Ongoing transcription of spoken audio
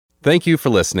Thank you for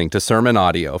listening to sermon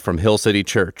audio from Hill City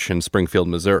Church in Springfield,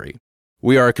 Missouri.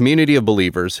 We are a community of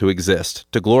believers who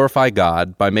exist to glorify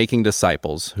God by making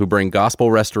disciples who bring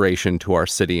gospel restoration to our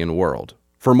city and world.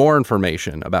 For more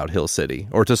information about Hill City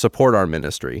or to support our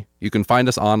ministry, you can find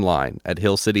us online at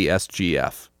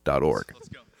hillcitysgf.org. Let's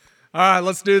go. All right,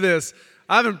 let's do this.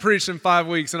 I haven't preached in 5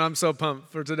 weeks, and I'm so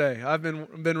pumped for today. I've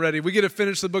been ready. We get to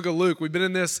finish the book of Luke. We've been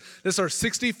in this is our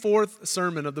 64th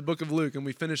sermon of the book of Luke, and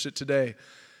we finish it today.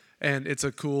 And it's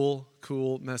a cool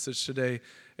message today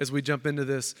as we jump into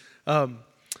this. I'm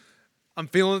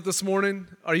feeling it this morning.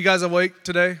 Are you guys awake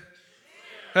today?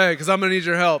 Hey, because I'm going to need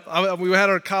your help. We had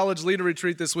our college leader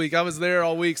retreat this week. I was there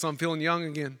all week, so I'm feeling young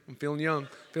again. I'm feeling young,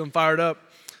 feeling fired up.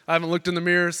 I haven't looked in the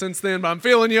mirror since then, but I'm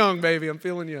feeling young, baby. I'm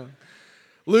feeling young.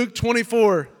 Luke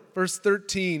 24, verse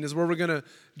 13 is where we're going to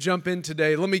jump in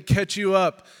today. Let me catch you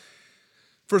up.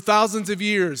 For thousands of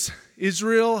years,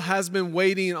 Israel has been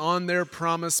waiting on their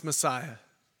promised Messiah.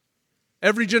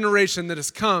 Every generation that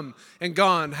has come and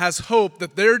gone has hoped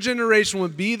that their generation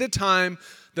would be the time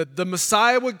that the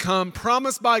Messiah would come,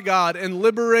 promised by God, and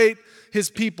liberate his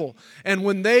people. And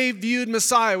when they viewed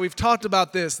Messiah, we've talked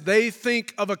about this, they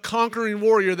think of a conquering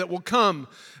warrior that will come,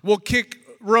 will kick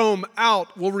Rome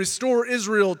out, will restore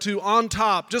Israel to on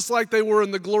top, just like they were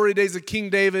in the glory days of King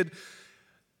David,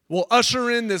 will usher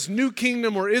in this new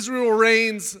kingdom where Israel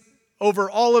reigns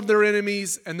over all of their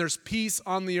enemies and there's peace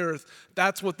on the earth.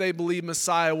 That's what they believe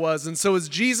Messiah was. And so as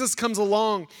Jesus comes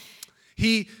along,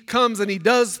 he comes and he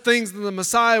does things that the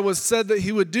Messiah was said that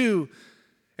he would do.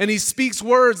 And he speaks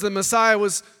words that Messiah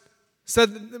was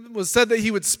said that he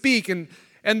would speak. And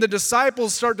the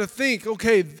disciples start to think,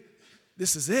 okay,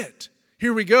 this is it.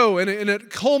 Here we go. And it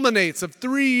culminates of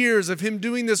 3 years of him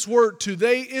doing this work to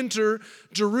they enter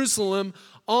Jerusalem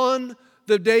on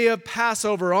the day of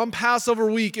Passover, on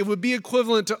Passover week. It would be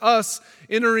equivalent to us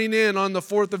entering in on the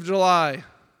 4th of July,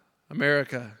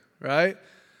 America, right?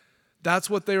 That's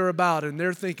what they were about. And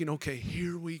they're thinking, okay,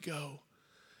 here we go.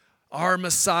 Our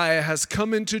Messiah has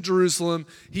come into Jerusalem.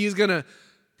 He's going to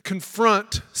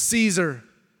confront Caesar.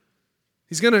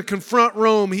 He's going to confront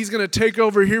Rome. He's going to take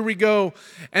over. Here we go.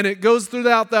 And it goes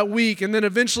throughout that week. And then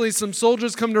eventually some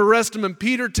soldiers come to arrest him. And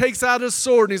Peter takes out his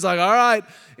sword. And he's like, all right,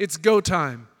 it's go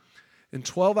time. And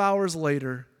 12 hours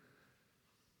later,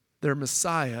 their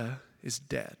Messiah is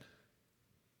dead.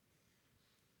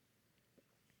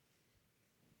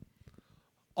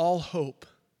 All hope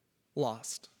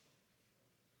lost.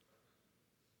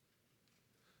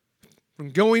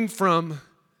 From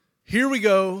here we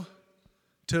go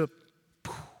to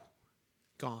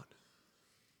gone.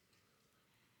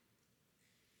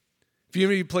 If you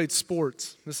ever played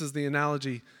sports, this is the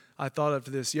analogy I thought of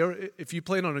this. If you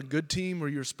played on a good team where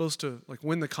you're supposed to like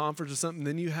win the conference or something,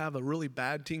 then you have a really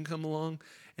bad team come along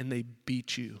and they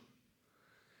beat you.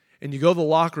 And you go to the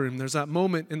locker room, there's that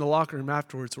moment in the locker room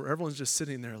afterwards where everyone's just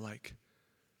sitting there like,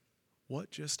 what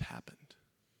just happened?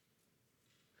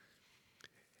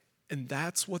 And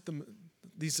that's what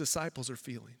these disciples are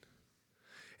feeling.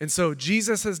 And so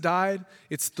Jesus has died.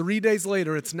 It's 3 days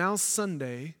later. It's now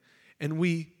Sunday. And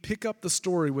we pick up the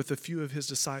story with a few of his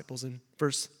disciples in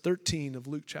verse 13 of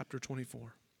Luke chapter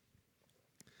 24.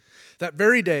 That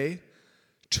very day,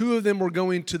 2 of them were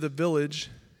going to the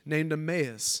village named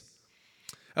Emmaus,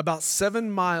 about 7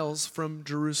 miles from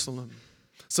Jerusalem.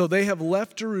 So they have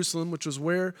left Jerusalem, which was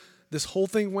where this whole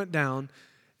thing went down,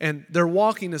 and they're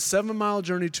walking a 7-mile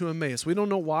journey to Emmaus. We don't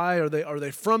know why. Are they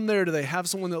from there? Do they have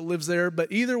someone that lives there?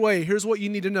 But either way, here's what you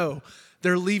need to know.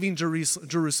 They're leaving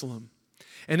Jerusalem.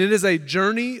 And it is a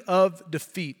journey of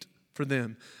defeat for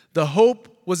them. The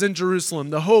hope was in Jerusalem.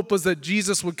 The hope was that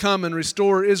Jesus would come and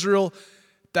restore Israel.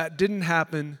 That didn't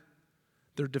happen.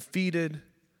 They're defeated.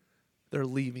 They're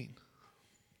leaving.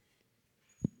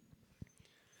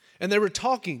 And they were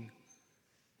talking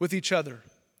with each other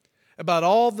about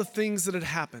all the things that had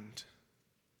happened.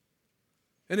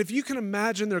 And if you can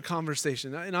imagine their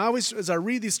conversation, and I always, as I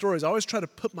read these stories, I always try to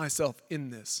put myself in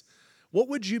this. What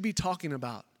would you be talking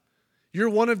about? You're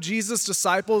one of Jesus'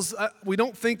 disciples. We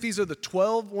don't think these are the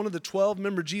 12, one of the 12.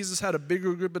 Remember, Jesus had a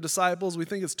bigger group of disciples. We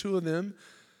think it's 2 of them.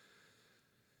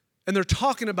 And they're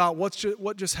talking about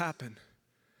what just happened.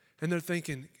 And they're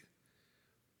thinking,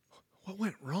 what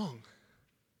went wrong?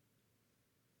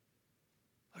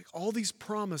 Like all these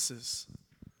promises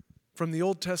from the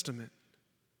Old Testament.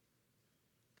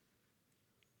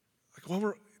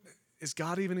 Like, is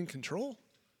God even in control?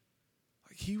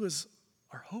 Like he was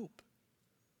our hope.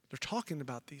 They're talking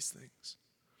about these things.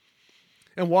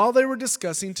 And while they were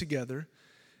discussing together,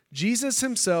 Jesus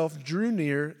himself drew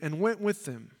near and went with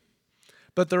them.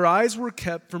 But their eyes were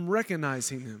kept from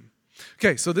recognizing him.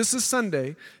 Okay, so this is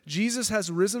Sunday. Jesus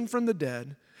has risen from the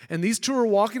dead, and these two are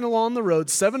walking along the road,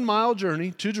 7-mile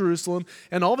journey to Jerusalem,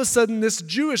 and all of a sudden this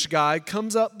Jewish guy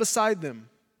comes up beside them.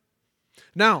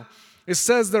 Now, it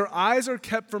says their eyes are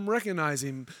kept from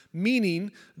recognizing,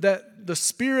 meaning that the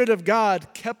Spirit of God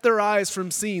kept their eyes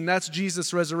from seeing. That's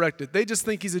Jesus resurrected. They just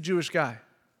think he's a Jewish guy.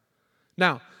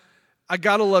 Now, I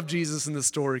gotta love Jesus in this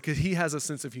story because he has a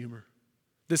sense of humor.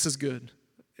 This is good.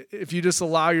 If you just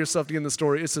allow yourself to get in the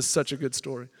story, it's just such a good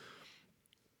story.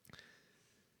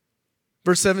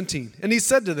 Verse 17, and he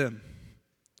said to them,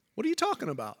 what are you talking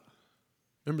about?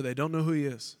 Remember, they don't know who he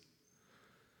is.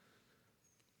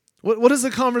 What is the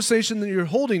conversation that you're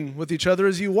holding with each other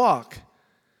as you walk?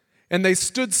 And they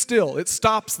stood still. It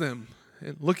stops them,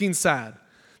 looking sad.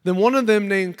 Then one of them,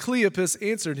 named Cleopas,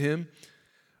 answered him,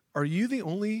 are you the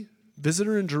only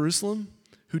visitor in Jerusalem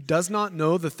who does not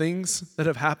know the things that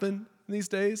have happened in these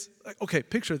days? Okay,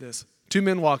 picture this. 2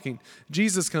 men walking.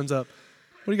 Jesus comes up.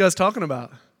 What are you guys talking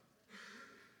about?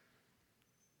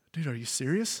 Dude, are you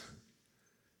serious?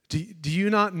 Do you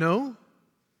not know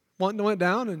what went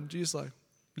down? And Jesus like,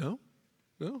 no.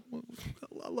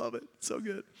 I love it. It's so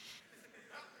good.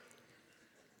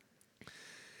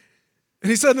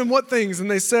 And he said to them, what things? And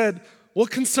they said, well,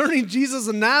 concerning Jesus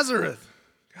of Nazareth.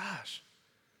 Gosh.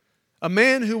 A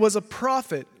man who was a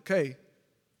prophet. Okay.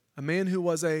 A man who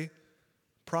was a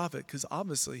prophet, because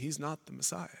obviously he's not the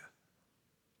Messiah.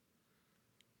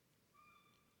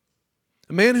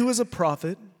 A man who was a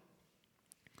prophet,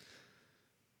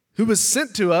 who was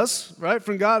sent to us, right,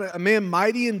 from God, a man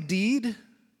mighty in deed.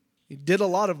 He did a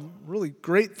lot of really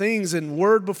great things in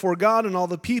word before God and all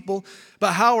the people,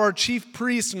 but how our chief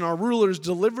priests and our rulers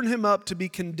delivered him up to be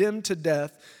condemned to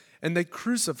death, and they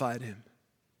crucified him.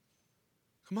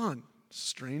 Come on,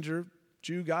 stranger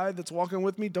Jew guy that's walking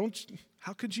with me,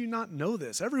 how could you not know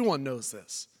this? Everyone knows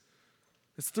this.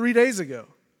 It's 3 days ago.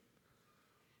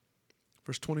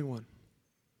 Verse 21.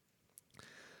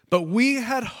 But we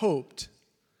had hoped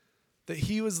that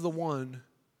he was the one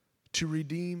to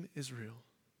redeem Israel.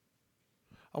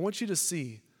 I want you to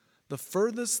see the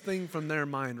furthest thing from their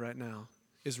mind right now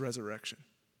is resurrection.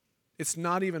 It's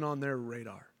not even on their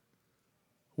radar.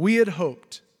 We had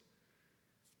hoped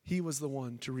he was the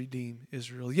one to redeem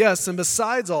Israel. Yes, and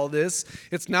besides all this,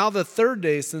 it's now the 3rd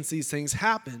day since these things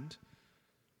happened.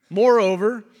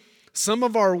 Moreover, some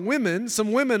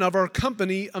women of our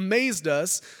company amazed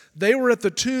us. They were at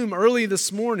the tomb early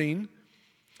this morning,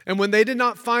 and when they did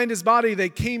not find his body, they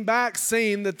came back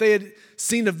saying that they had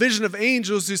seen a vision of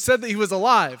angels who said that he was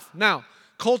alive. Now,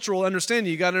 cultural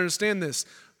understanding, you got to understand this.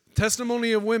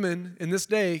 Testimony of women in this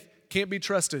day can't be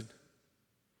trusted.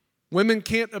 Women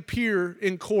can't appear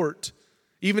in court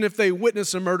even if they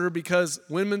witness a murder, because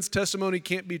women's testimony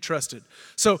can't be trusted.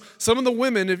 So some of the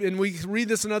women, and we read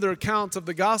this in other accounts of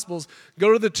the Gospels,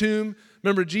 go to the tomb.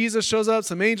 Remember, Jesus shows up,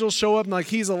 some angels show up, and like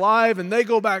he's alive, and they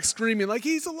go back screaming like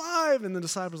he's alive. And the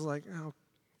disciples are like, oh,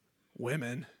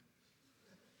 women.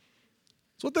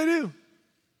 That's what they do.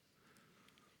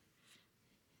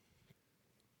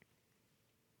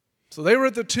 So they were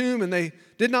at the tomb, and they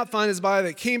did not find his body.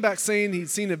 They came back saying he'd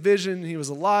seen a vision, he was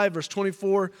alive. Verse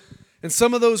 24. And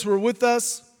some of those who were with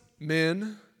us,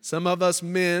 some of us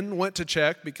men went to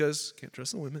check, because can't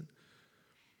trust the women,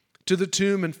 to the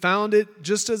tomb and found it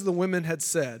just as the women had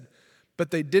said,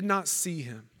 but they did not see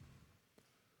him.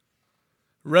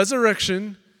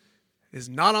 Resurrection is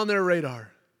not on their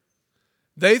radar.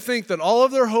 They think that all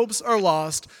of their hopes are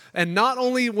lost, and not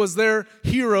only was their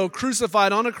hero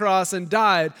crucified on a cross and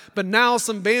died, but now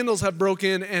some vandals have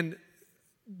broken in and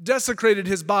desecrated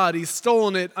his body,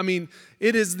 stolen it. I mean,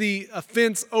 it is the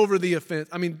offense over the offense.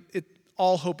 I mean,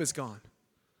 all hope is gone.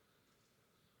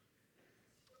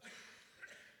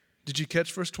 Did you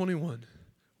catch verse 21?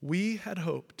 We had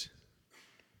hoped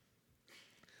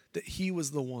that he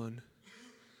was the one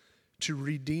to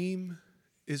redeem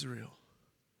Israel.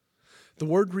 The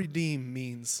word redeem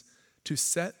means to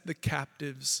set the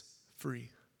captives free.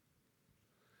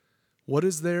 What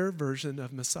is their version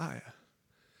of Messiah?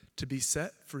 To be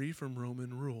set free from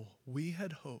Roman rule. We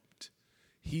had hoped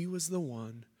he was the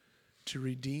one to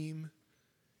redeem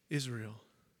Israel.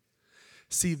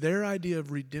 See, their idea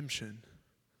of redemption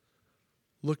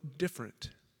looked different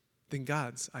than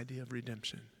God's idea of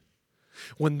redemption.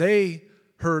 When they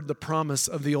heard the promise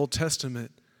of the Old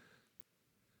Testament,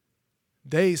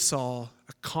 they saw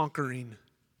a conquering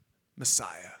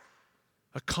Messiah,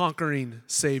 a conquering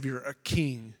Savior, a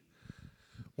king.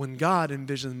 When God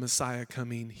envisioned the Messiah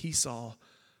coming, he saw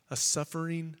a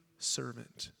suffering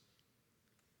servant.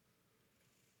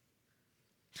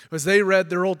 As they read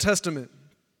their Old Testament,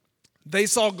 they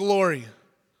saw glory.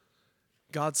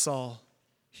 God saw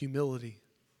humility,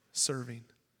 serving,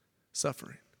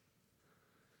 suffering.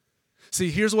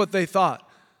 See, here's what they thought.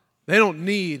 We don't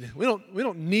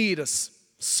need a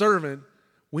servant.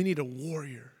 We need a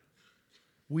warrior.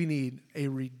 We need a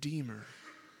redeemer.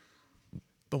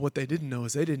 But what they didn't know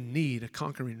is they didn't need a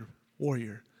conquering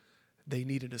warrior. They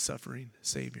needed a suffering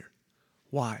Savior.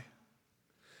 Why?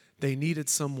 They needed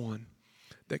someone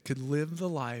that could live the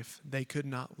life they could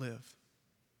not live.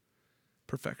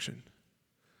 Perfection.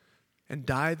 And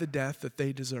die the death that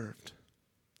they deserved,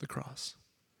 the cross.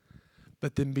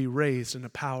 But then be raised in a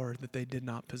power that they did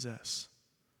not possess,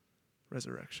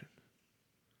 resurrection.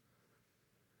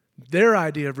 Their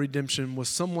idea of redemption was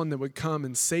someone that would come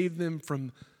and save them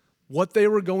from what they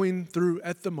were going through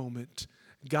at the moment.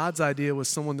 God's idea was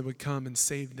someone that would come and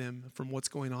save them from what's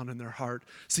going on in their heart.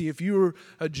 See, if you were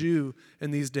a Jew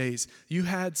in these days, you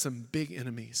had some big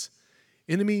enemies.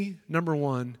 Enemy number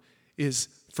one is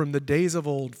from the days of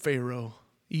old, Pharaoh,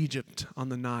 Egypt on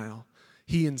the Nile.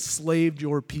 He enslaved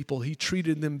your people. He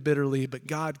treated them bitterly, but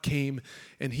God came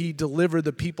and he delivered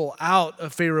the people out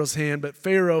of Pharaoh's hand. But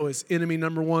Pharaoh is enemy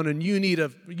number one, and you need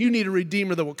a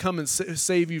redeemer that will come and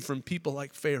save you from people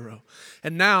like Pharaoh.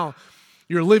 And now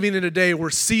you're living in a day where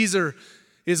Caesar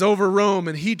is over Rome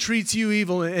and he treats you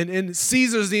evil, and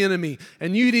Caesar's the enemy,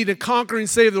 and you need a conquering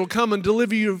Savior that will come and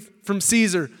deliver you from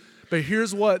Caesar. But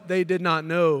here's what they did not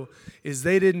know is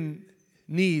they didn't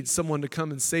need someone to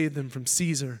come and save them from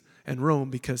Caesar and Rome,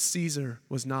 because Caesar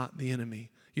was not the enemy.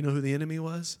 You know who the enemy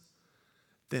was?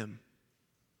 Them.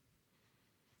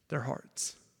 Their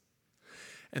hearts.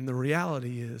 And the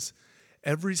reality is,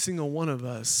 every single one of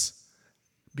us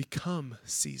become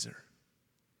Caesar.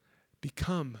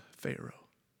 Become Pharaoh.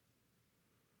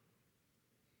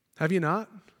 Have you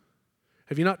not?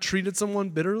 Have you not treated someone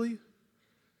bitterly? Have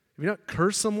you not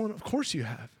cursed someone? Of course you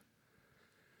have.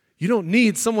 You don't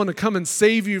need someone to come and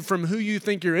save you from who you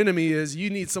think your enemy is.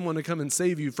 You need someone to come and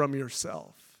save you from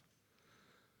yourself.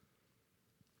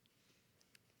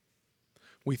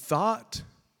 We thought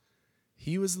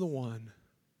he was the one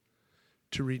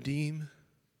to redeem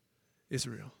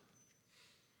Israel.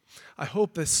 I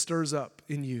hope this stirs up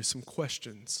in you some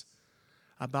questions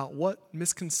about what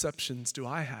misconceptions do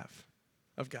I have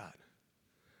of God?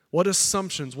 What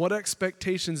assumptions, what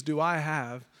expectations do I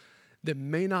have that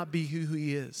may not be who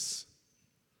he is?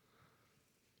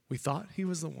 We thought he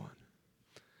was the one.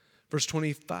 Verse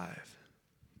 25.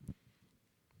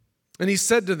 And he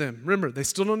said to them, remember, they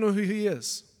still don't know who he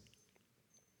is.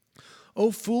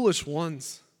 O foolish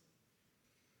ones,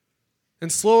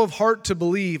 and slow of heart to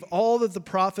believe all that the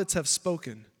prophets have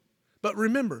spoken. But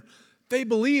remember, they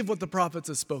believe what the prophets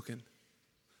have spoken.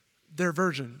 Their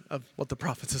version of what the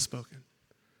prophets have spoken.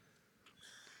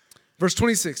 Verse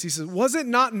 26, he says, was it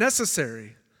not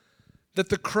necessary that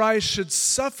the Christ should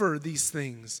suffer these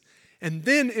things and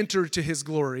then enter to his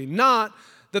glory? Not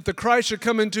that the Christ should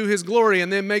come into his glory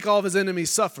and then make all of his enemies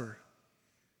suffer.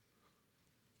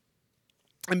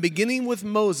 And beginning with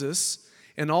Moses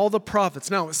and all the prophets.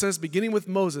 Now it says beginning with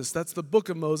Moses. That's the book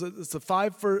of Moses. It's the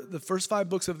first 5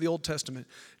 books of the Old Testament.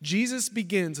 Jesus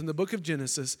begins in the book of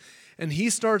Genesis, and he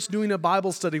starts doing a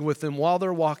Bible study with them while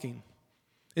they're walking,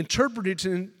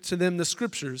 interpreting to them the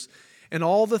scriptures and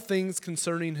all the things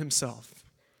concerning himself.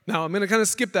 Now, I'm going to kind of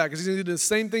skip that because he's going to do the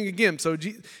same thing again. So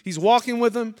he's walking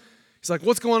with them. He's like,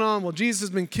 what's going on? Well, Jesus has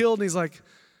been killed. And he's like,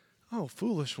 oh,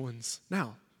 foolish ones.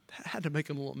 Now, that had to make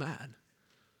him a little mad.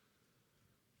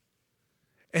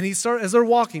 And as they're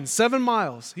walking 7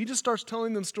 miles, he just starts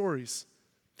telling them stories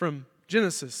from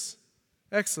Genesis,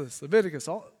 Exodus, Leviticus,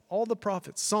 all the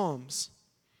prophets, Psalms.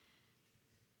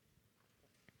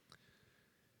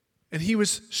 And he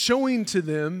was showing to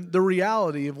them the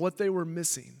reality of what they were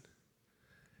missing.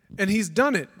 And he's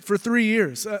done it for 3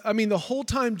 years. I mean, the whole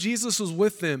time Jesus was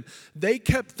with them, they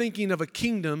kept thinking of a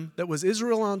kingdom that was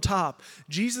Israel on top.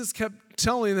 Jesus kept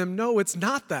telling them, no, it's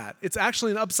not that. It's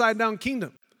actually an upside down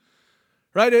kingdom.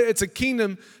 Right? It's a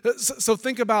kingdom. So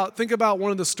think about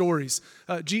one of the stories.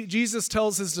 Jesus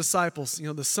tells his disciples,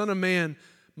 the Son of Man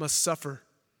must suffer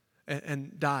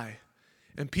and die.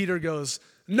 And Peter goes,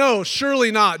 no,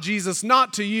 surely not, Jesus,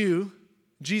 not to you.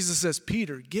 Jesus says,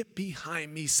 Peter, get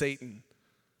behind me, Satan.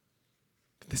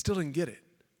 But they still didn't get it.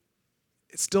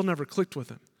 It still never clicked with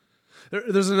them.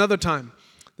 There's another time.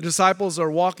 The disciples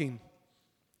are walking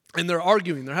and they're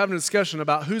arguing. They're having a discussion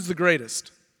about who's the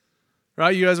greatest.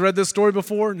 Right? You guys read this story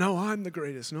before? No, I'm the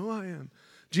greatest. No, I am.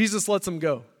 Jesus lets them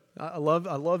go. I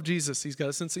love Jesus. He's got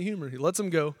a sense of humor. He lets them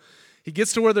go. He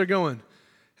gets to where they're going.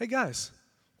 Hey, guys,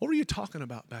 what were you talking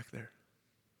about back there?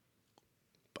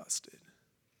 Busted.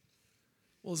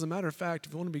 Well, as a matter of fact,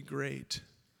 if you want to be great,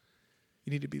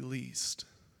 you need to be least.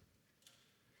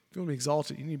 If you want to be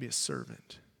exalted, you need to be a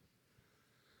servant.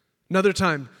 Another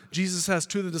time, Jesus has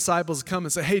two of the disciples come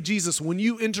and say, hey, Jesus, when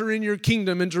you enter in your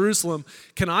kingdom in Jerusalem,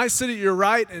 can I sit at your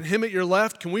right and him at your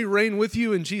left? Can we reign with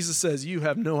you? And Jesus says, you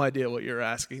have no idea what you're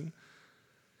asking.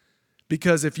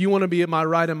 Because if you want to be at my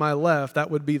right and my left,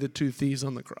 that would be the two thieves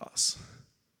on the cross.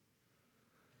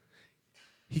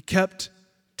 He kept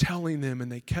telling them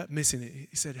and they kept missing it.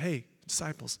 He said, hey,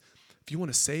 disciples, if you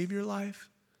want to save your life,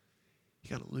 you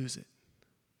got to lose it.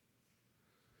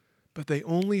 But they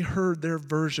only heard their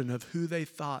version of who they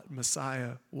thought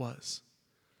Messiah was.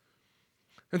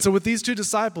 And so with these two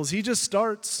disciples, he just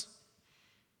starts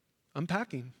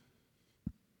unpacking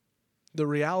the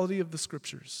reality of the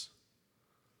scriptures.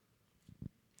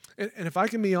 And if I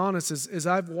can be honest, as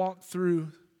I've walked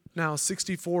through now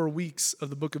 64 weeks of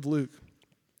the book of Luke,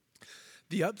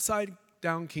 the upside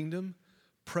down kingdom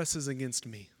presses against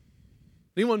me.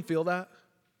 Anyone feel that?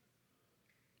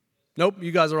 Nope,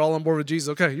 you guys are all on board with Jesus.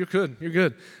 Okay, you're good. You're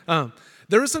good.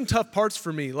 There are some tough parts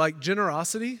for me, like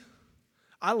generosity.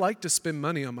 I like to spend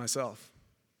money on myself.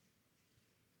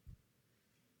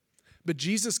 But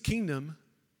Jesus' kingdom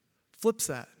flips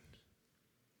that.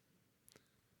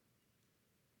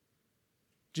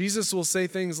 Jesus will say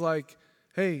things like,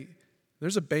 hey,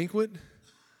 there's a banquet.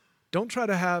 Don't try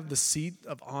to have the seat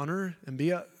of honor and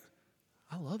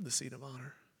I love the seat of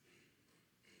honor.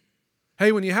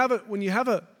 Hey, when you have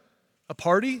a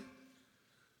party,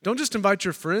 don't just invite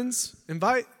your friends.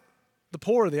 Invite the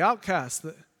poor, the outcast.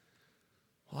 Well,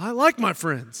 I like my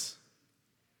friends.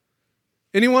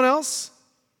 Anyone else?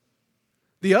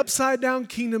 The upside down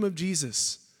kingdom of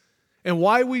Jesus and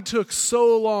why we took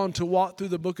so long to walk through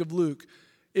the book of Luke,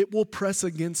 it will press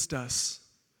against us.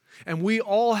 And we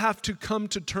all have to come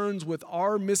to terms with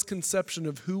our misconception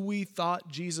of who we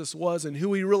thought Jesus was and who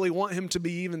we really want him to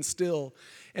be even still,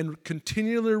 and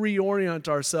continually reorient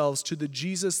ourselves to the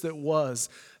Jesus that was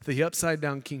the upside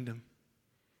down kingdom.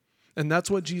 And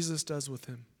that's what Jesus does with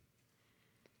him.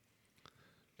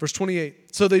 Verse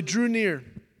 28, so they drew near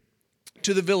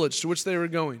to the village to which they were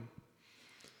going.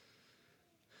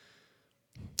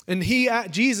 And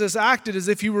Jesus acted as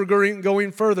if he were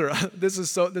going further. This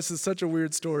is such a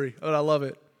weird story, but I love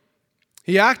it.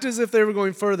 He acted as if they were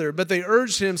going further, but they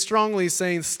urged him strongly,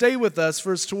 saying, stay with us,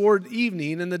 for it's toward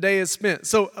evening, and the day is spent.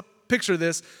 So picture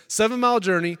this, 7-mile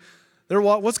journey. They're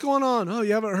what's going on? Oh,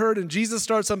 you haven't heard? And Jesus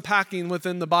starts unpacking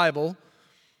within the Bible.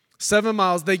 7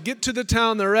 miles. They get to the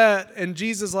town they're at, and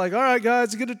Jesus is like, all right, guys,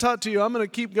 it's good to talk to you. I'm going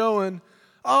to keep going.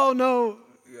 Oh, no,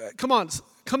 come on.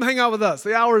 Come hang out with us.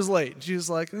 The hour is late. Jesus is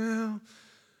like,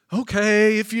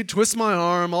 okay, if you twist my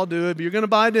arm, I'll do it, but you're going to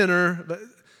buy dinner. But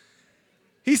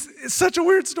it's such a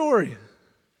weird story.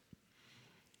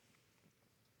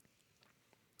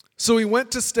 So he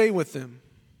went to stay with them.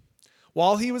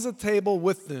 While he was at table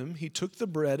with them, he took the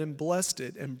bread and blessed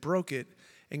it and broke it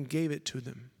and gave it to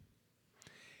them.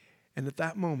 And at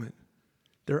that moment,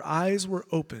 their eyes were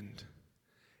opened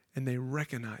and they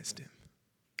recognized him.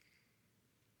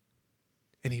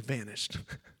 And he vanished.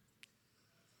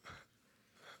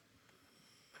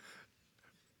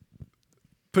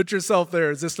 Put yourself there.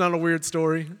 Is this not a weird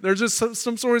story? There's just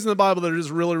some stories in the Bible that are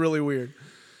just really, really weird.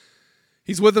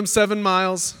 He's with them 7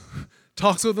 miles,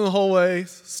 talks with them the whole way.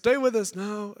 Stay with us.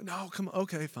 No, come on.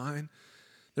 Okay, fine.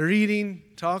 They're eating,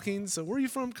 talking. So where are you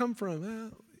come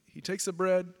from? He takes the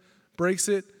bread, breaks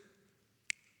it.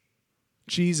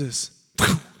 Jesus,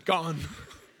 gone.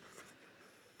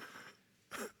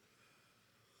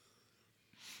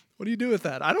 What do you do with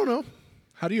that? I don't know.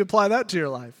 How do you apply that to your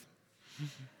life?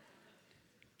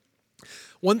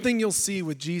 One thing you'll see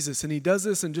with Jesus, and he does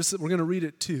this, and we're going to read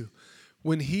it too.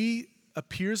 When he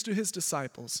appears to his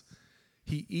disciples,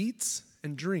 he eats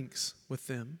and drinks with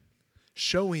them,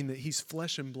 showing that he's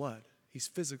flesh and blood. He's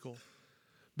physical.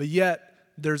 But yet,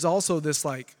 there's also this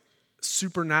like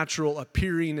supernatural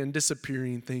appearing and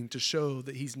disappearing thing to show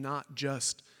that he's not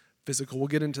just physical. We'll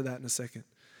get into that in a second.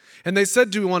 And they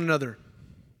said to one another,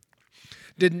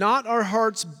 did not our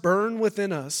hearts burn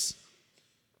within us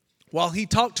while he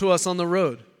talked to us on the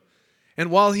road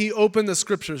and while he opened the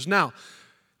scriptures? Now,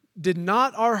 did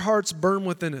not our hearts burn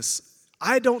within us?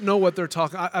 I don't know what they're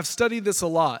talking. I've studied this a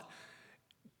lot.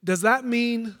 Does that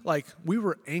mean like we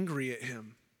were angry at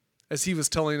him as he was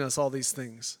telling us all these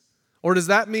things? Or does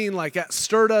that mean like it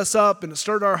stirred us up and it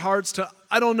stirred our hearts to,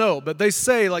 I don't know. But they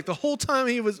say like the whole time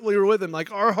we were with him,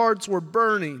 like our hearts were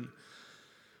burning.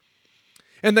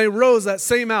 And they rose that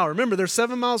same hour. Remember, they're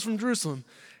 7 miles from Jerusalem.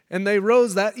 And they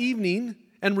rose that evening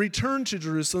and returned to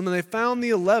Jerusalem. And they found the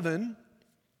 11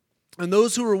 and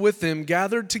those who were with them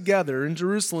gathered together in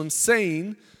Jerusalem,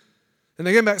 saying, and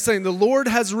they came back saying, the Lord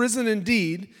has risen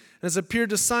indeed and has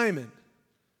appeared to Simon.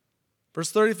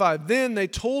 Verse 35, then they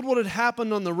told what had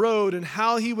happened on the road and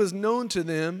how he was known to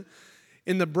them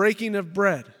in the breaking of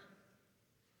bread.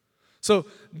 So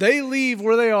they leave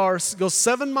where they are, go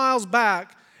 7 miles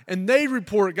back, and they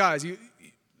report, guys,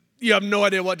 you have no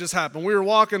idea what just happened. We were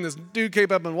walking, this dude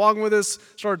came up and walking with us,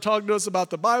 started talking to us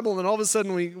about the Bible, and then all of a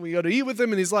sudden we go to eat with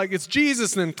him, and he's like, it's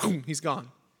Jesus, and then boom, he's gone.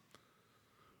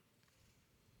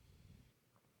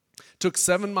 Took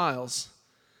 7 miles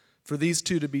for these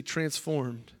two to be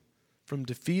transformed from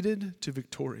defeated to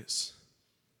victorious.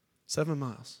 7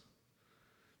 miles.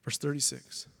 Verse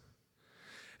 36.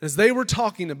 As they were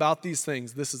talking about these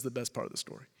things, this is the best part of the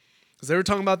story. As they were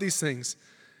talking about these things,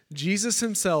 Jesus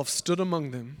himself stood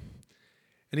among them,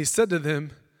 and he said to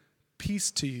them, peace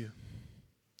to you.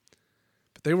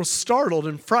 But they were startled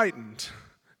and frightened.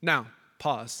 Now,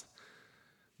 pause.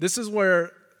 This is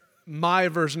where my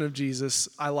version of Jesus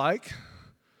I like,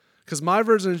 because my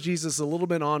version of Jesus is a little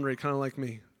bit ornery, kind of like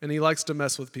me, and he likes to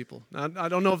mess with people. Now, I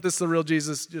don't know if this is the real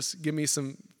Jesus. Just give me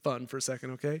some fun for a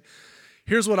second, okay?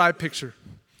 Here's what I picture.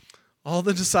 All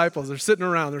the disciples, they're sitting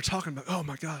around, they're talking about, oh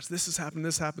my gosh, this has happened,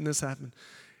 this happened, this happened.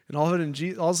 And all of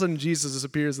a sudden Jesus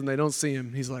disappears and they don't see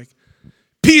him. He's like,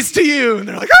 peace to you. And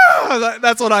they're like, ah,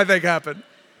 that's what I think happened.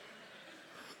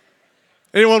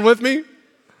 Anyone with me?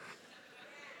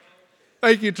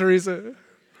 Thank you, Teresa.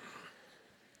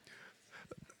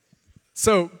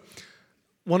 So,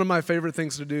 one of my favorite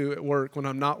things to do at work when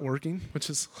I'm not working, which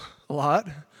is a lot,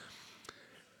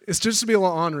 is just to be a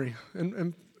little ornery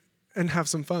and have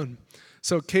some fun.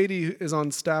 So Katie is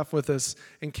on staff with us,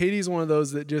 and Katie's one of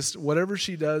those that just, whatever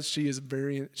she does, she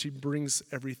brings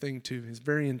everything to. Is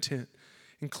very intent,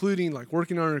 including like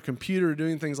working on her computer,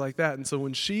 doing things like that. And so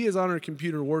when she is on her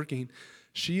computer working,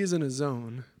 she is in a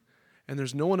zone, and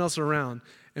there's no one else around.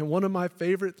 And one of my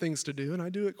favorite things to do, and I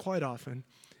do it quite often,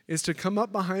 is to come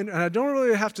up behind her, and I don't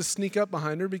really have to sneak up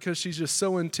behind her because she's just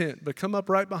so intent, but come up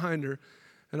right behind her,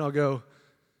 and I'll go,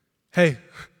 hey.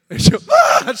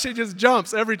 And she just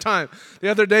jumps every time. The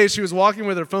other day, she was walking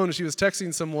with her phone, and she was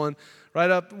texting someone right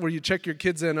up where you check your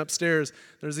kids in upstairs.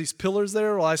 There's these pillars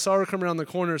there. Well, I saw her come around the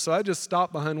corner, so I just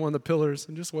stopped behind one of the pillars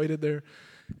and just waited there.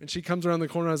 And she comes around the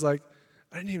corner. I was like,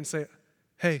 I didn't even say,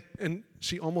 hey. And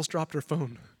she almost dropped her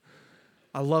phone.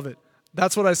 I love it.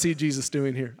 That's what I see Jesus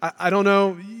doing here. I don't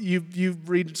know. You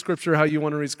read Scripture how you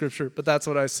want to read Scripture, but that's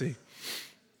what I see.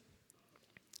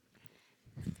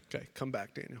 Okay, come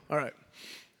back, Daniel. All right.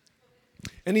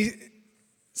 And he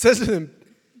says to them,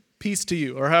 peace to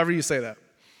you, or however you say that.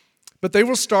 But they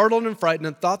were startled and frightened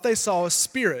and thought they saw a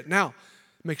spirit. Now,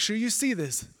 make sure you see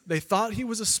this. They thought he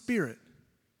was a spirit.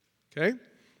 Okay?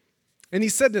 And he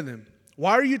said to them,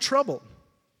 why are you troubled?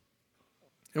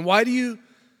 And why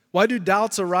do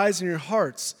doubts arise in your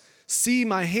hearts? See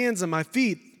my hands and my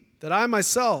feet, that I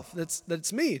myself,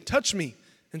 that's me, touch me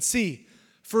and see.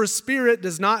 For a spirit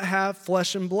does not have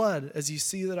flesh and blood, as you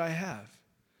see that I have.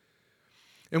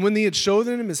 And when he had shown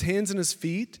them his hands and his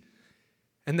feet,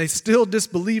 and they still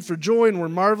disbelieved for joy and were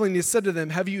marveling, he said to them,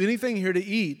 have you anything here to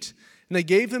eat? And they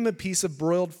gave him a piece of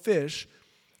broiled fish,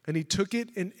 and he took it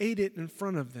and ate it in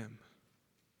front of them.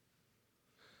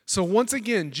 So once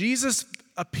again, Jesus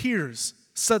appears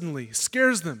suddenly,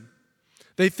 scares them.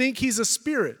 They think he's a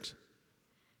spirit.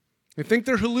 They think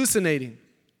they're hallucinating.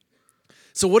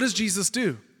 So what does Jesus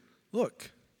do? Look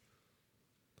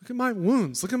at my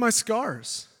wounds. Look at my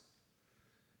scars.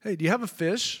 Hey, do you have a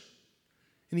fish?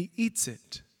 And he eats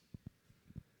it.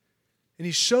 And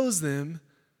he shows them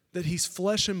that he's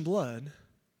flesh and blood,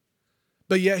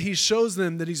 but yet he shows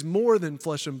them that he's more than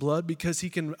flesh and blood because he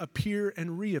can appear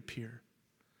and reappear.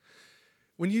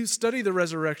 When you study the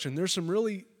resurrection, there's some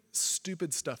really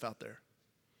stupid stuff out there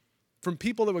from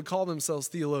people that would call themselves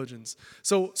theologians.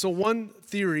 So one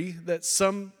theory that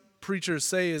some preachers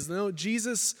say is, no,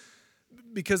 Jesus,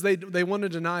 because they want to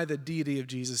deny the deity of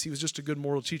Jesus. He was just a good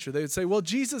moral teacher. They would say, well,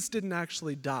 Jesus didn't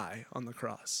actually die on the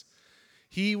cross.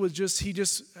 He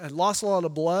just had lost a lot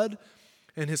of blood,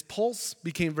 and his pulse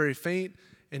became very faint,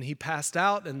 and he passed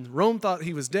out, and Rome thought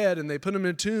he was dead, and they put him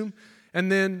in a tomb.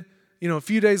 And then, a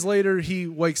few days later, he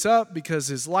wakes up because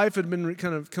his life had been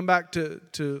kind of come back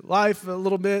to life a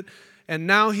little bit, and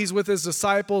now he's with his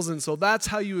disciples, and so that's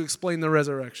how you explain the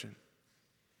resurrection.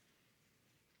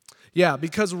 Yeah,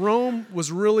 because Rome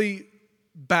was really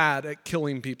bad at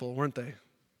killing people, weren't they?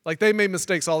 Like they made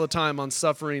mistakes all the time on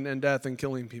suffering and death and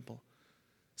killing people.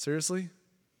 Seriously?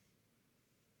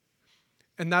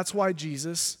 And that's why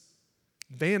Jesus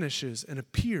vanishes and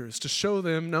appears to show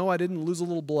them, no, I didn't lose a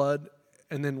little blood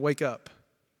and then wake up.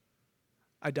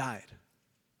 I died.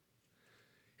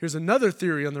 Here's another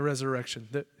theory on the resurrection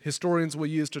that historians will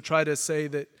use to try to say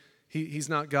that he's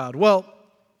not God. Well,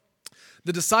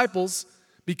 The disciples,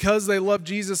 because they loved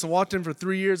Jesus and walked him for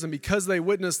 3 years, and because they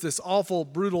witnessed this awful,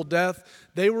 brutal death,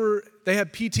 they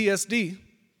had PTSD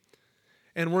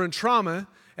and were in trauma,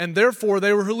 and therefore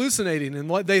they were hallucinating. And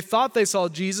what they thought they saw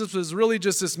Jesus was really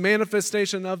just this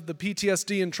manifestation of the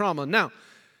PTSD and trauma. Now,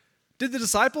 did the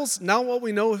disciples, now what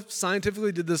we know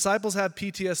scientifically, did the disciples have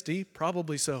PTSD?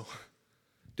 Probably so.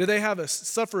 Did they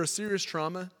suffer a serious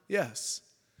trauma? Yes.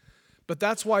 But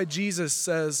that's why Jesus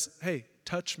says, hey,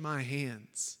 touch my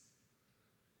hands.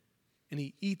 And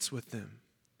he eats with them.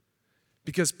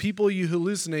 Because people you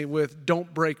hallucinate with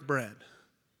don't break bread.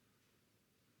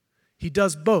 He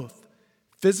does both,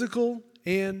 physical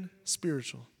and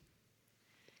spiritual.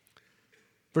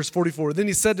 Verse 44, then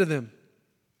he said to them,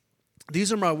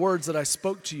 these are my words that I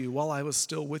spoke to you while I was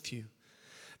still with you,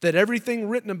 that everything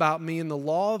written about me in the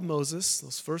law of Moses,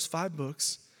 those first 5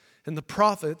 books, and the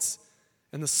prophets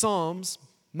and the Psalms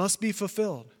must be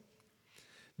fulfilled.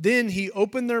 Then he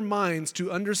opened their minds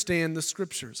to understand the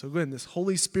scriptures. So again, this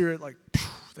Holy Spirit,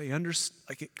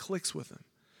 it clicks with them.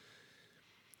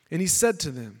 And he said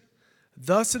to them,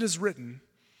 thus it is written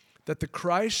that the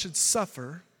Christ should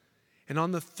suffer and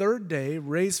on the 3rd day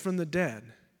raise from the dead,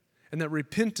 and that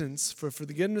repentance for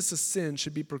forgiveness of sin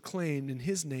should be proclaimed in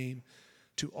his name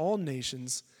to all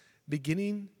nations,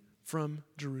 beginning from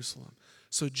Jerusalem.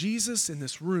 So Jesus in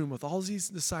this room with all these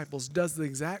disciples does the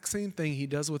exact same thing he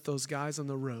does with those guys on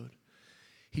the road.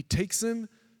 He takes them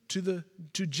to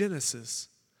Genesis,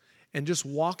 and just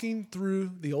walking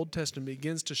through the Old Testament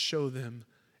begins to show them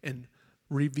and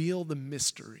reveal the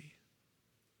mystery.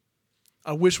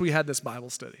 I wish we had this Bible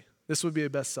study. This would be a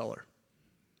bestseller,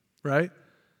 right?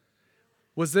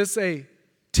 Was this a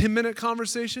 10-minute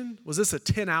conversation? Was this a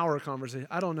 10-hour conversation?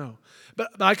 I don't know. But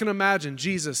I can imagine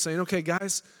Jesus saying, okay,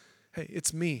 guys, hey,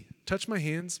 it's me. Touch my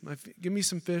hands. Give me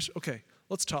some fish. Okay,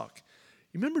 let's talk.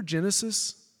 You remember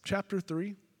Genesis chapter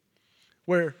 3?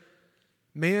 Where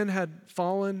man had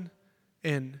fallen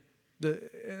and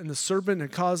the serpent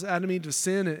had caused Adam and Eve to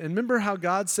sin. And remember how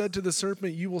God said to the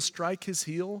serpent, you will strike his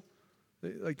heel?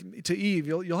 Like to Eve,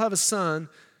 you'll have a son,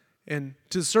 and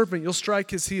to the serpent, you'll strike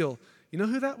his heel. You know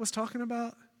who that was talking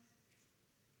about?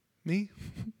 Me?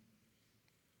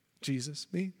 Jesus,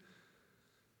 me.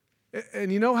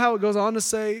 And you know how it goes on to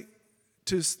say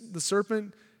to the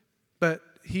serpent, but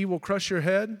he will crush your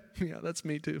head? Yeah, that's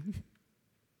me too.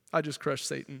 I just crushed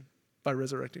Satan by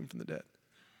resurrecting from the dead.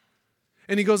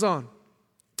 And he goes on.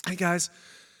 Hey guys,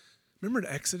 remember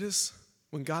in Exodus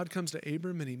when God comes to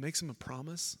Abram and he makes him a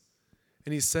promise?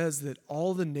 And he says that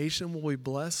all the nation will be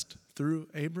blessed through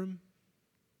Abram?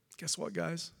 Guess what,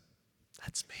 guys?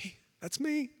 That's me. That's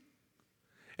me.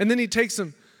 And then he takes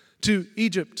them to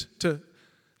Egypt, to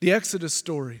the Exodus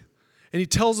story. And he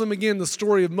tells them again the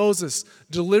story of Moses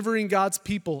delivering God's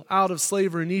people out of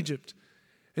slavery in Egypt.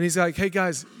 And he's like, hey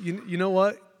guys, you know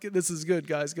what? This is good,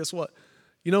 guys. Guess what?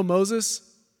 You know Moses?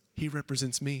 He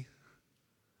represents me.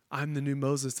 I'm the new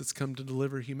Moses that's come to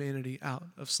deliver humanity out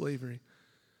of slavery.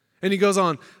 And he goes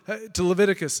on to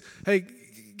Leviticus. Hey,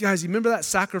 guys, you remember that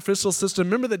sacrificial system?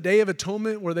 Remember the Day of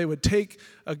Atonement where they would take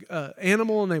an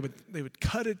animal and they would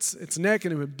cut its neck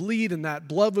and it would bleed and that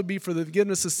blood would be for the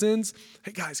forgiveness of sins?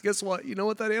 Hey, guys, guess what? You know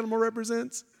what that animal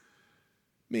represents?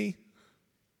 Me.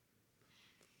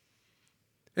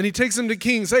 And he takes them to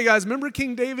kings. Hey, guys, remember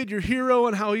King David, your hero,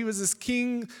 and how he was this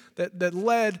king that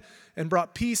led and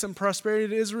brought peace and prosperity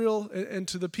to Israel and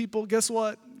to the people? Guess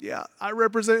what? Yeah, I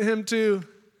represent him too.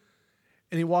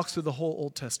 And he walks through the whole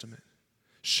Old Testament,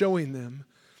 showing them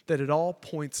that it all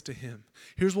points to him.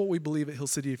 Here's what we believe at Hill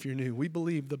City if you're new. We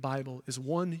believe the Bible is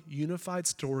one unified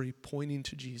story pointing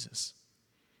to Jesus.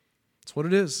 That's what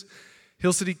it is.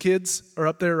 Hill City kids are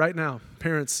up there right now.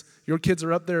 Parents, your kids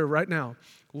are up there right now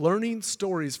learning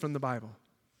stories from the Bible.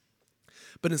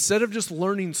 But instead of just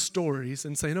learning stories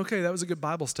and saying, okay, that was a good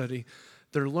Bible study,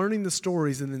 they're learning the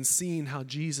stories and then seeing how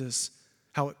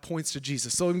it points to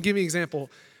Jesus. So let me give you an example.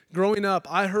 Growing up,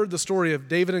 I heard the story of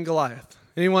David and Goliath.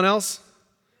 Anyone else?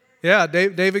 Yeah,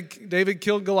 David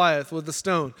killed Goliath with a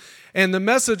stone. And the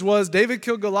message was, David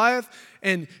killed Goliath,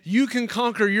 and you can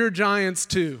conquer your giants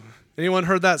too. Anyone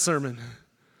heard that sermon?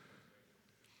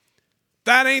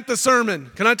 That ain't the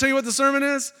sermon. Can I tell you what the sermon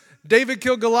is? David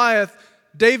killed Goliath.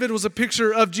 David was a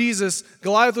picture of Jesus.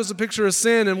 Goliath was a picture of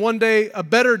sin. And one day, a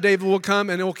better David will come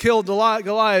and it will kill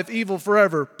Goliath, evil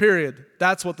forever, period.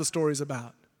 That's what the story's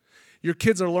about. Your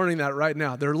kids are learning that right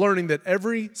now. They're learning that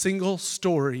every single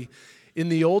story in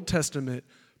the Old Testament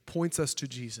points us to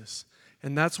Jesus.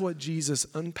 And that's what Jesus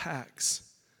unpacks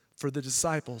for the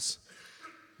disciples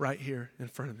right here in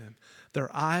front of them. Their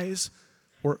eyes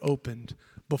were opened.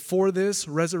 Before this,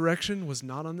 resurrection was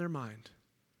not on their mind.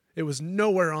 It was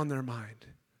nowhere on their mind.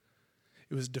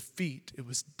 It was defeat. It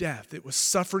was death. It was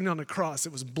suffering on a cross.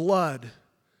 It was blood.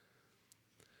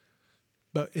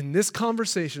 But in this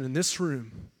conversation, in this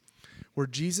room, where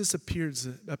Jesus appears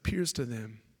to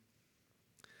them,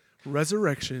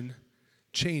 resurrection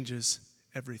changes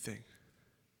everything.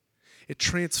 It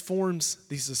transforms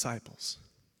these disciples.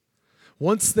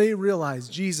 Once they realize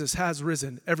Jesus has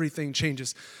risen, everything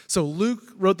changes. So Luke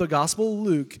wrote the Gospel of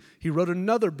Luke. He wrote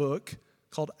another book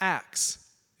called Acts.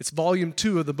 It's volume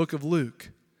 2 of the book of Luke.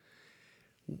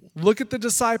 Look at the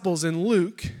disciples in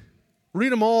Luke.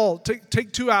 Read them all.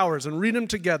 Take 2 hours and read them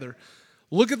together.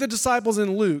 Look at the disciples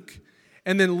in Luke,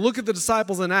 and then look at the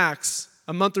disciples in Acts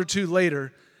a month or two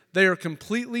later. They are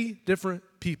completely different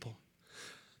people.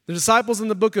 The disciples in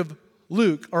the book of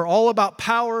Luke are all about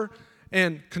power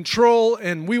and control,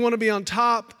 and we want to be on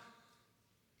top.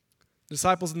 The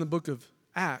disciples in the book of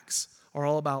Acts are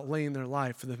all about laying their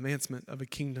life for the advancement of a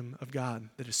kingdom of God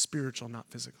that is spiritual, not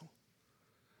physical.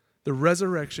 The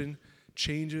resurrection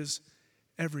changes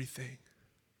everything.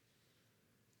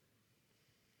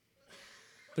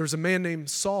 There was a man named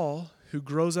Saul who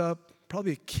grows up,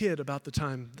 probably a kid about the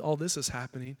time all this is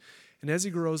happening, and as he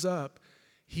grows up,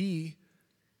 he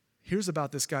hears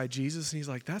about this guy Jesus, and he's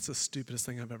like, that's the stupidest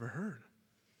thing I've ever heard.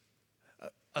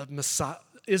 A Messiah,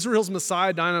 Israel's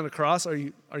Messiah dying on a cross? Are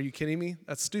you kidding me?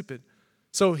 That's stupid.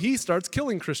 So he starts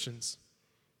killing Christians.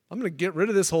 I'm going to get rid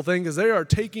of this whole thing because they are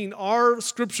taking our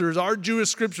scriptures, our Jewish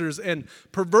scriptures, and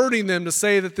perverting them to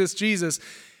say that this Jesus.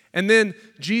 And then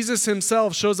Jesus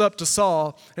himself shows up to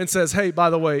Saul and says, hey, by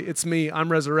the way, it's me.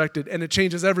 I'm resurrected. And it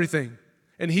changes everything.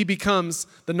 And he becomes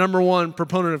the number one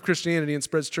proponent of Christianity and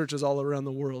spreads churches all around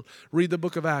the world. Read the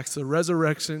book of Acts. The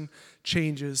resurrection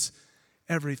changes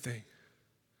everything.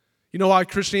 You know why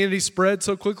Christianity spread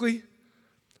so quickly?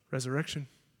 Resurrection.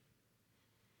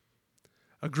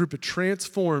 A group of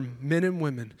transformed men and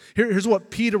women. Here's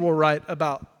what Peter will write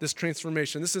about this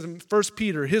transformation. This is in 1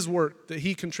 Peter, his work that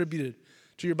he contributed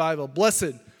to your Bible.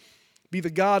 Blessed be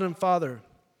the God and Father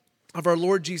of our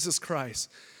Lord Jesus Christ.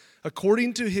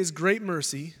 According to his great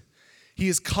mercy, he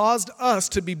has caused us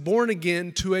to be born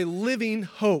again to a living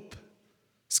hope.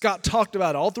 Scott talked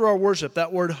about it all through our worship,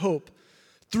 that word hope.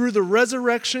 Through the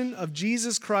resurrection of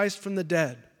Jesus Christ from the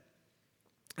dead.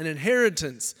 An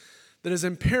inheritance that is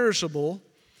imperishable,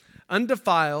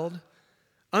 undefiled,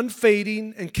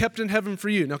 unfading, and kept in heaven for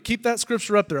you. Now keep that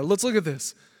scripture up there. Let's look at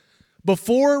this.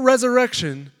 Before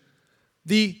resurrection,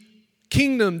 the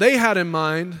kingdom they had in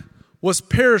mind was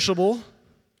perishable,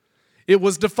 it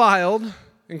was defiled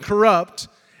and corrupt,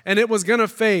 and it was going to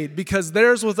fade because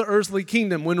theirs was the earthly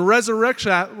kingdom. When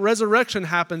resurrection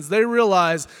happens, they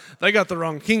realize they got the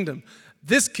wrong kingdom.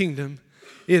 This kingdom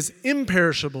is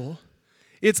imperishable,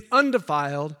 it's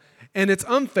undefiled, and it's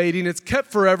unfading. It's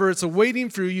kept forever. It's awaiting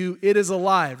for you. It is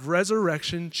alive.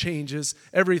 Resurrection changes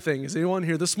everything. Is anyone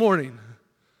here this morning?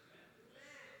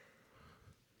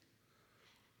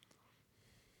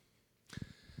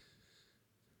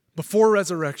 Before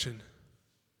resurrection,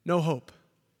 no hope.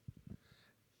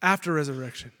 After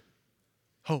resurrection,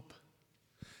 hope.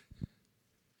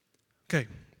 Okay,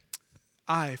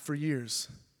 I, for years,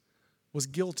 was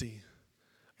guilty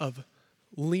of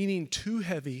leaning too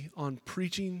heavy on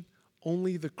preaching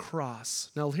only the cross.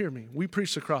 Now hear me, we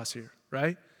preach the cross here,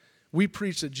 right? We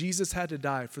preach that Jesus had to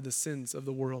die for the sins of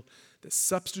the world. That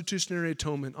substitutionary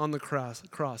atonement on the cross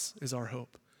is our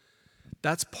hope.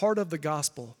 That's part of the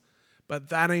gospel, but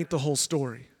that ain't the whole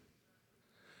story.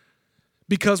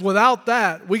 Because without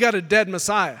that, we got a dead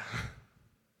Messiah.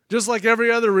 Just like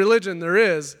every other religion there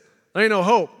is, there ain't no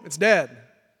hope. It's dead.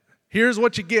 Here's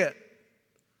what you get.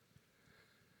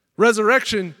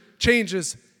 Resurrection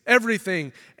changes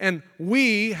everything, and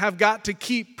we have got to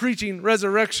keep preaching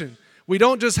resurrection. We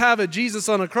don't just have a Jesus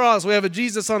on a cross. We have a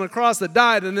Jesus on a cross that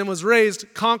died and then was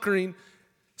raised, conquering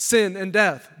sin and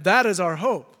death. That is our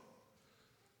hope.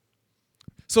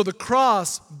 So the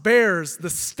cross bears the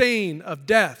stain of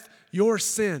death, your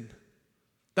sin.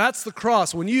 That's the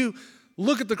cross. When you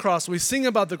look at the cross, we sing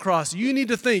about the cross, you need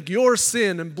to think your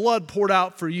sin and blood poured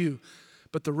out for you.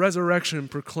 But the resurrection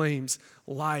proclaims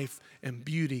life and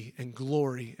beauty and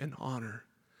glory and honor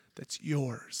that's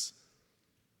yours.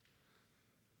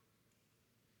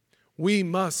 We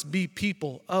must be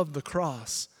people of the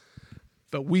cross,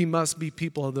 but we must be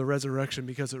people of the resurrection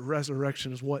because the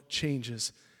resurrection is what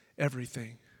changes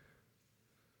everything.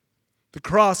 The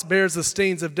cross bears the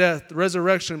stains of death. The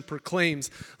resurrection proclaims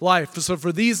life. So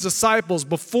for these disciples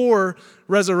before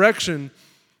resurrection,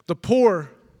 the poor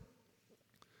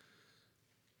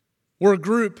were a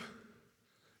group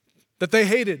that they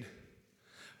hated.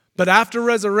 But after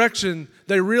resurrection,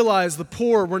 they realized the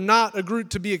poor were not a group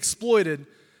to be exploited,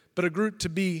 but a group to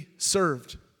be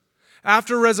served.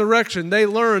 After resurrection, they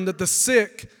learned that the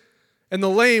sick and the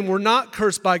lame were not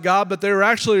cursed by God, but they were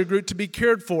actually a group to be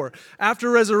cared for. After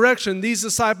resurrection, these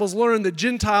disciples learned that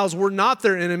Gentiles were not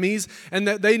their enemies and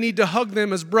that they need to hug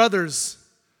them as brothers.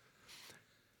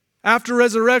 After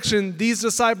resurrection, these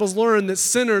disciples learned that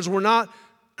sinners were not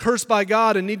cursed by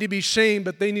God and need to be shamed,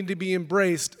 but they need to be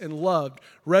embraced and loved.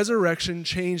 Resurrection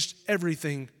changed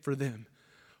everything for them.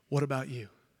 What about you?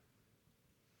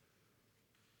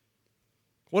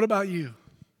 What about you?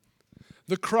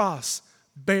 The cross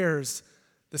bears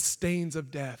the stains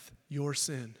of death, your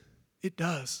sin. It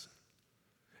does.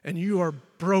 And you are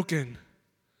broken.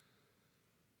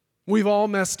 We've all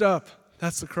messed up.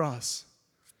 That's the cross.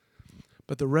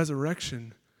 But the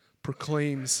resurrection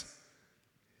proclaims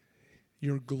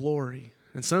your glory.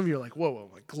 And some of you are like, whoa,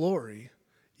 my glory?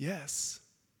 Yes.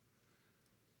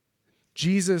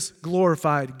 Jesus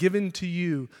glorified, given to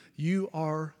you. You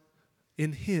are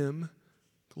in him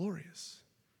glorious.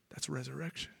 That's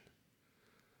resurrection.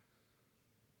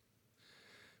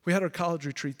 We had our college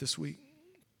retreat this week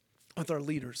with our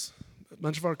leaders. A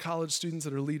bunch of our college students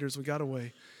that are leaders, we got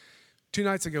away. 2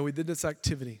 nights ago, we did this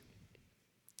activity.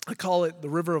 I call it the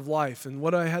River of Life. And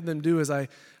what I had them do is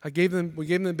we gave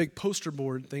them a big poster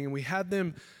board thing, and we had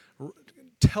them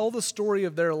tell the story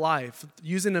of their life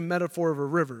using a metaphor of a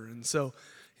river. And so,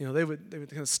 they would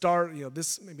kind of start,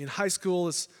 this maybe in high school,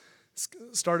 this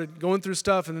started going through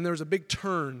stuff, and then there was a big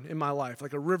turn in my life,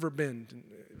 like a river bend. And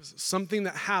it was something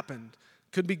that happened.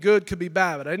 Could be good, could be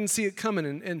bad, but I didn't see it coming.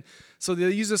 And so they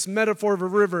use this metaphor of a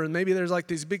river, and maybe there's like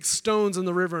these big stones in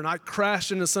the river, and I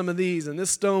crashed into some of these, and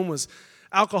this stone was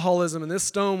alcoholism, and this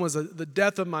stone was the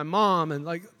death of my mom, and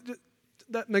like,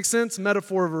 that makes sense?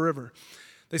 Metaphor of a river.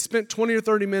 They spent 20 or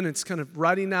 30 minutes kind of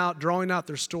writing out, drawing out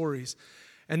their stories.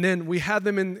 And then we had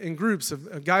them in groups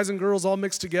of guys and girls all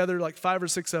mixed together, like 5 or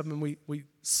 6 of them, and we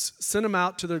sent them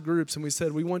out to their groups, and we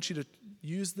said, we want you to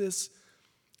use this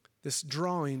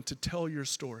drawing to tell your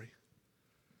story.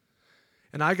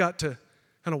 And I got to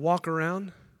kind of walk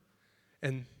around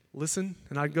and listen,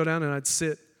 and I'd go down and I'd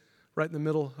sit right in the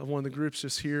middle of one of the groups,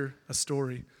 just hear a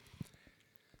story.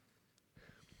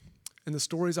 And the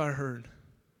stories I heard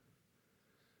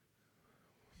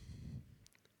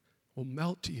will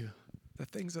melt to you the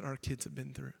things that our kids have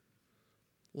been through.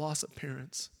 Loss of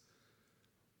parents,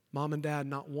 mom and dad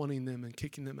not wanting them and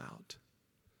kicking them out,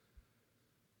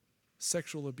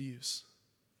 sexual abuse,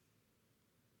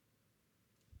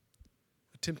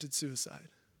 attempted suicide,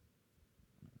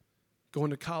 going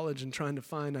to college and trying to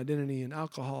find identity in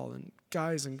alcohol and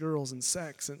guys and girls and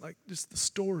sex and like just the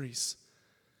stories.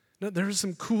 Now, there are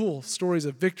some cool stories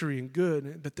of victory and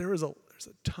good, but there's a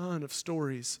ton of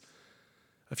stories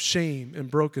of shame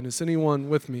and brokenness. Anyone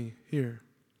with me here?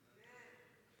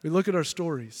 We look at our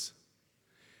stories.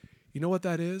 You know what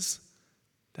that is?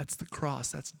 That's the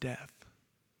cross. That's death.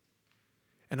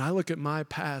 And I look at my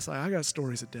past. I got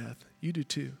stories of death. You do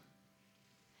too.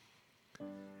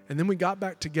 And then we got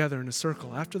back together in a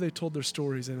circle after they told their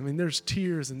stories. And I mean, there's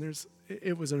tears and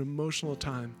it was an emotional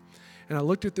time. And I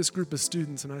looked at this group of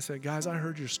students and I said, guys, I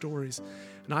heard your stories.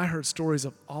 And I heard stories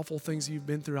of awful things you've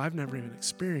been through I've never even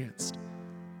experienced.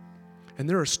 And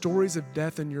there are stories of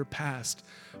death in your past.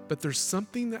 But there's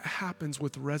something that happens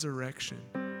with resurrection.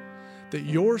 That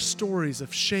your stories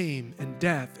of shame and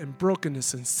death and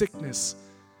brokenness and sickness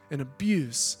and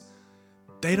abuse,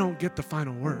 they don't get the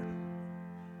final word.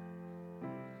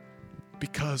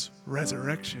 Because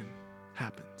resurrection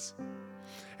happens.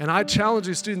 And I challenge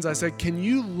these students, I said, can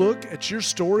you look at your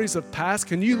stories of past?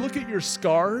 Can you look at your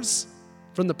scars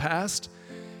from the past?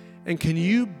 And can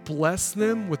you bless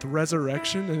them with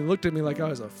resurrection? And they looked at me like I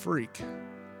was a freak.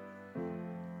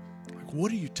 Like,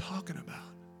 what are you talking about?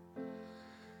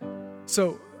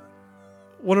 So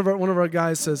one of our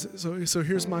guys says, so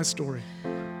here's my story.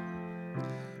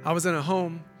 I was in a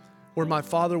home where my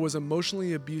father was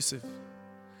emotionally abusive.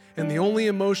 And the only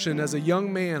emotion as a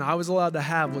young man I was allowed to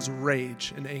have was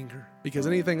rage and anger because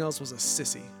anything else was a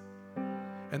sissy.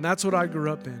 And that's what I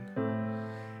grew up in.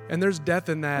 And there's death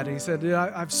in that. And he said,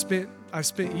 I've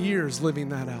spent years living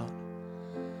that out.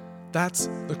 That's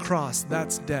the cross.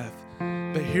 That's death.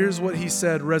 But here's what he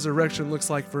said resurrection looks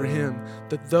like for him.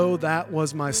 That though that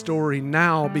was my story,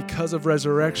 now because of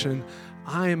resurrection,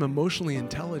 I am emotionally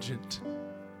intelligent.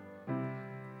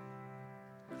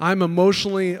 I'm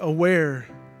emotionally aware.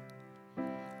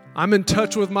 I'm in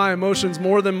touch with my emotions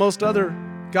more than most other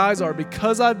guys are,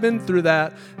 because I've been through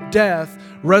that death,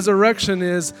 resurrection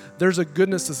is, there's a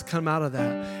goodness that's come out of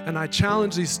that. And I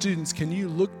challenge these students, can you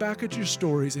look back at your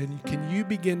stories and can you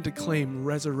begin to claim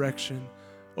resurrection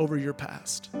over your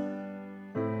past?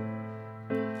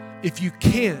 If you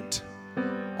can't,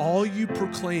 all you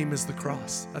proclaim is the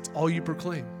cross. That's all you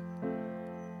proclaim.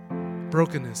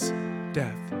 Brokenness,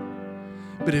 death.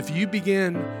 But if you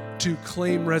begin to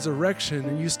claim resurrection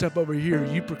and you step over here,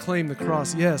 you proclaim the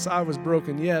cross. Yes, I was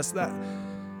broken. Yes, that.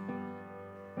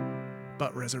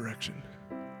 But resurrection.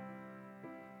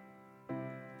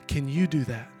 Can you do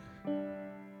that?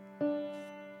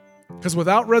 Because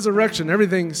without resurrection,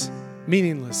 everything's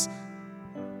meaningless.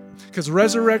 Because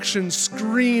resurrection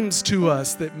screams to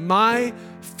us that my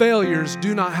failures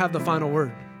do not have the final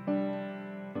word.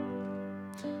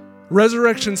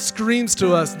 Resurrection screams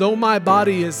to us, though my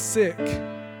body is sick,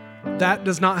 that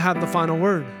does not have the final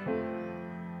word.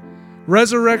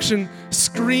 Resurrection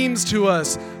screams to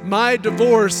us, my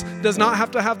divorce does not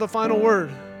have to have the final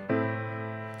word.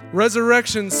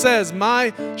 Resurrection says,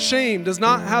 my shame does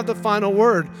not have the final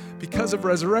word. Because of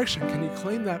resurrection, can you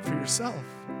claim that for yourself?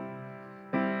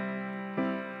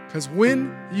 Because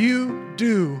when you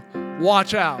do,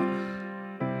 watch out.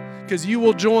 Because you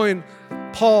will join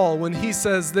Paul when he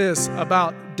says this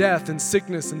about death and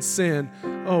sickness and sin.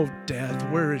 Oh, death,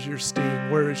 where is your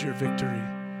sting? Where is your victory?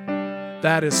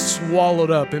 That is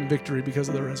swallowed up in victory because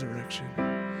of the resurrection.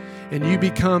 And you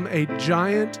become a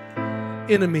giant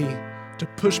enemy to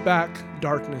push back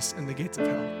darkness and the gates of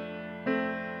hell.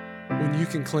 When you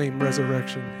can claim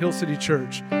resurrection. Hill City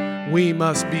Church, we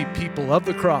must be people of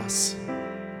the cross,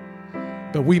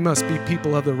 but we must be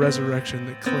people of the resurrection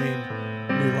that claim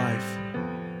new life.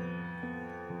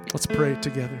 Let's pray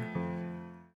together.